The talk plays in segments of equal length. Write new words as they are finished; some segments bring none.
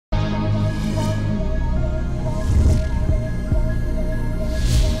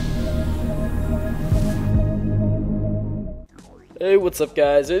Hey, what's up,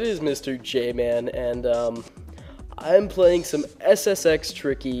 guys? It is Mr. J-Man, and I'm playing some SSX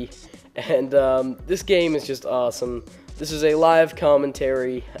Tricky, and this game is just awesome. This is a live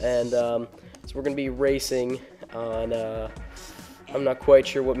commentary, and so we're going to be racing on, I'm not quite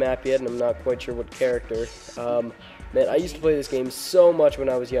sure what map yet, and I'm not quite sure what character. Man, I used to play this game so much when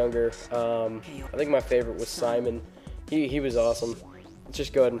I was younger. I think my favorite was Simon. He was awesome. Let's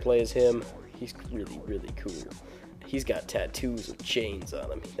just go ahead and play as him. He's really, really cool. He's got tattoos with chains on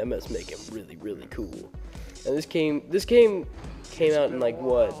him. That must make him really, really cool. And this game came out in like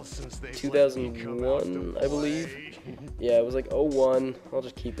what, 2001, I believe. Yeah, it was like 01. I'll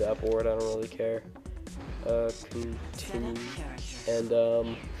just keep that board. I don't really care. Continue. And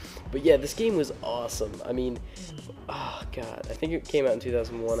but yeah, this game was awesome. I mean, oh god, I think it came out in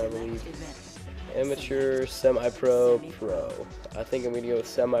 2001, I believe. Amateur, semi-pro, pro. I think I'm gonna go with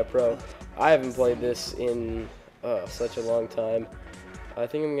semi-pro. I haven't played this in such a long time. I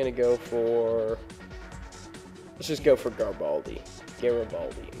think I'm gonna go for, let's just go for Garibaldi,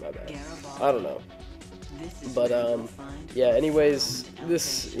 my bad. I don't know. But yeah, anyways,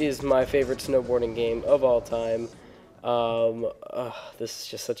 this is my favorite snowboarding game of all time. This is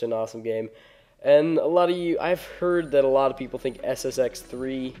just such an awesome game. And a lot of you, I've heard that a lot of people think SSX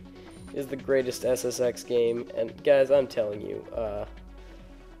 3 is the greatest SSX game, and guys, I'm telling you,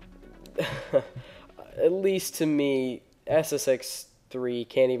 at least to me, SSX 3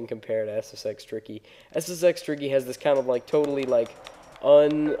 can't even compare to SSX Tricky. SSX Tricky has this kind of like totally like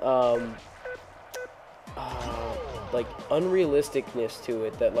unrealisticness to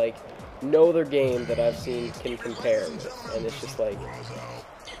it that like no other game that I've seen can compare with. And it's just like,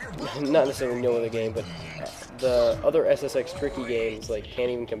 not necessarily no other game, but the other SSX Tricky games like can't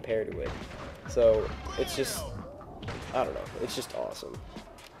even compare to it. So it's just, I don't know, it's just awesome.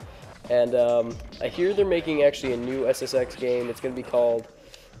 And I hear they're making actually a new SSX game. It's going to be called,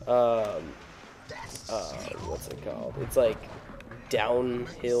 what's it called? It's like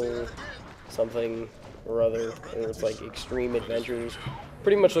Downhill something or other. It's like Extreme Adventures.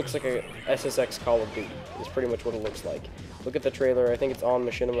 Pretty much looks like a SSX Call of Duty. Is pretty much what it looks like. Look at the trailer. I think it's on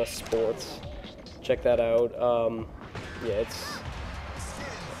Machinima Sports. Check that out. Yeah, it's,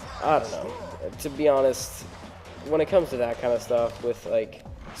 I don't know. To be honest, when it comes to that kind of stuff with like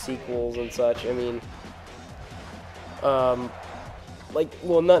sequels and such, I mean, like,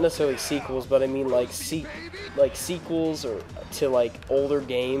 well, not necessarily sequels, but I mean like sequels or to like older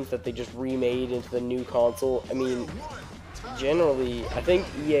games that they just remade into the new console. I mean, generally, I think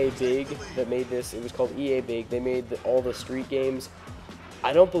EA Big that made this, it was called EA Big, they made all the Street games.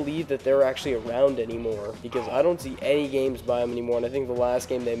 I don't believe that they're actually around anymore, because I don't see any games by them anymore, and I think the last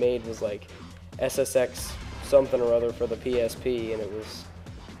game they made was like SSX something or other for the PSP, and it was,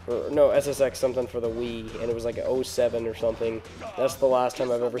 or no, SSX something for the Wii, and it was like a 07 or something. That's the last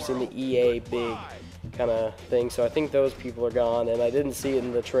time I've ever seen the EA Big kind of thing, so I think those people are gone, and I didn't see it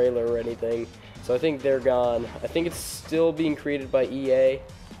in the trailer or anything, so I think they're gone. I think it's still being created by EA,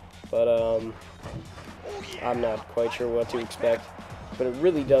 but I'm not quite sure what to expect. But it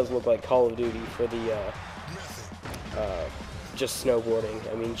really does look like Call of Duty for the just snowboarding.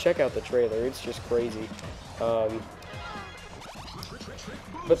 I mean, check out the trailer. It's just crazy. But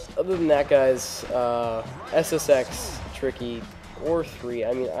other than that, guys, SSX Tricky or 3.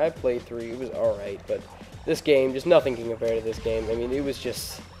 I mean, I played 3. It was alright, but this game, just nothing can compare to this game. I mean, it was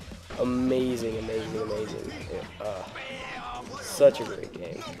just amazing, amazing, amazing. Such a great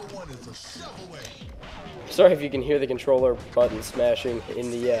game. Sorry if you can hear the controller button smashing in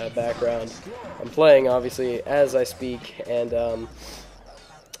the background. I'm playing, obviously, as I speak, and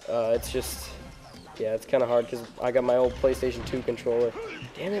it's just, yeah, it's kind of hard because I got my old PlayStation 2 controller.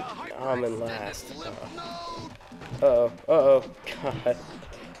 Damn it, I'm in last. Uh-oh, God,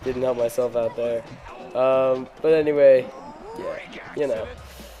 didn't help myself out there. But anyway, yeah, you know,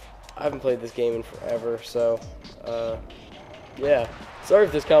 I haven't played this game in forever, so, yeah. Sorry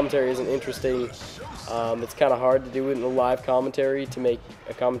if this commentary isn't interesting. It's kind of hard to do it in a live commentary to make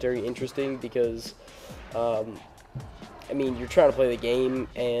a commentary interesting because, I mean, you're trying to play the game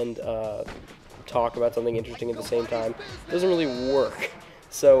and talk about something interesting at the same time. It doesn't really work.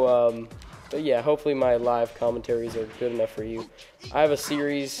 So, but yeah, hopefully my live commentaries are good enough for you. I have a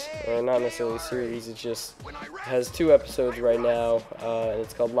series, or not necessarily a series, it just has 2 episodes right now, and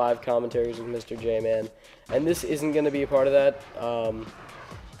it's called Live Commentaries with Mr. J-Man. And this isn't going to be a part of that,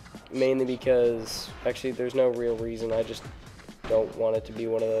 mainly because, actually, there's no real reason. I just don't want it to be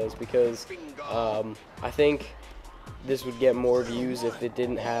one of those, because I think this would get more views if it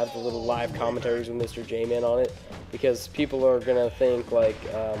didn't have the little live commentaries with Mr. J-Man on it, because people are going to think, like,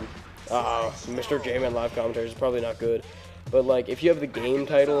 Mr. J-Man live commentaries is probably not good. But like, if you have the game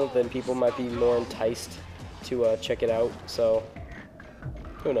title, then people might be more enticed to check it out. So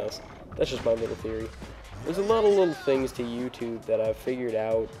who knows? That's just my little theory. There's a lot of little things to YouTube that I've figured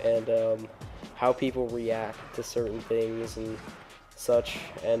out, and how people react to certain things and such,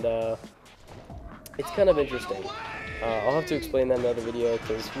 and it's kind of interesting. I'll have to explain that in another video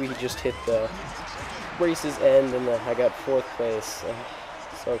because we just hit the race's end and I got 4th place.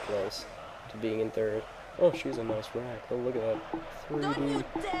 So close to being in 3rd. Oh, she's a nice rack. Oh, look at that.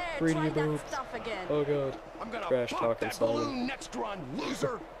 3D boobs. Oh god. Trash talking Simon.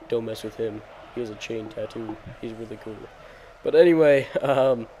 Don't mess with him. He has a chain tattoo. He's really cool. But anyway,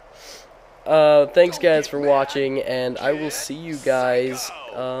 thanks guys for watching, and I will see you guys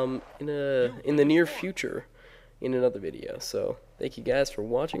in the near future in another video. So thank you guys for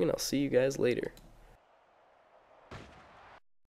watching, and I'll see you guys later.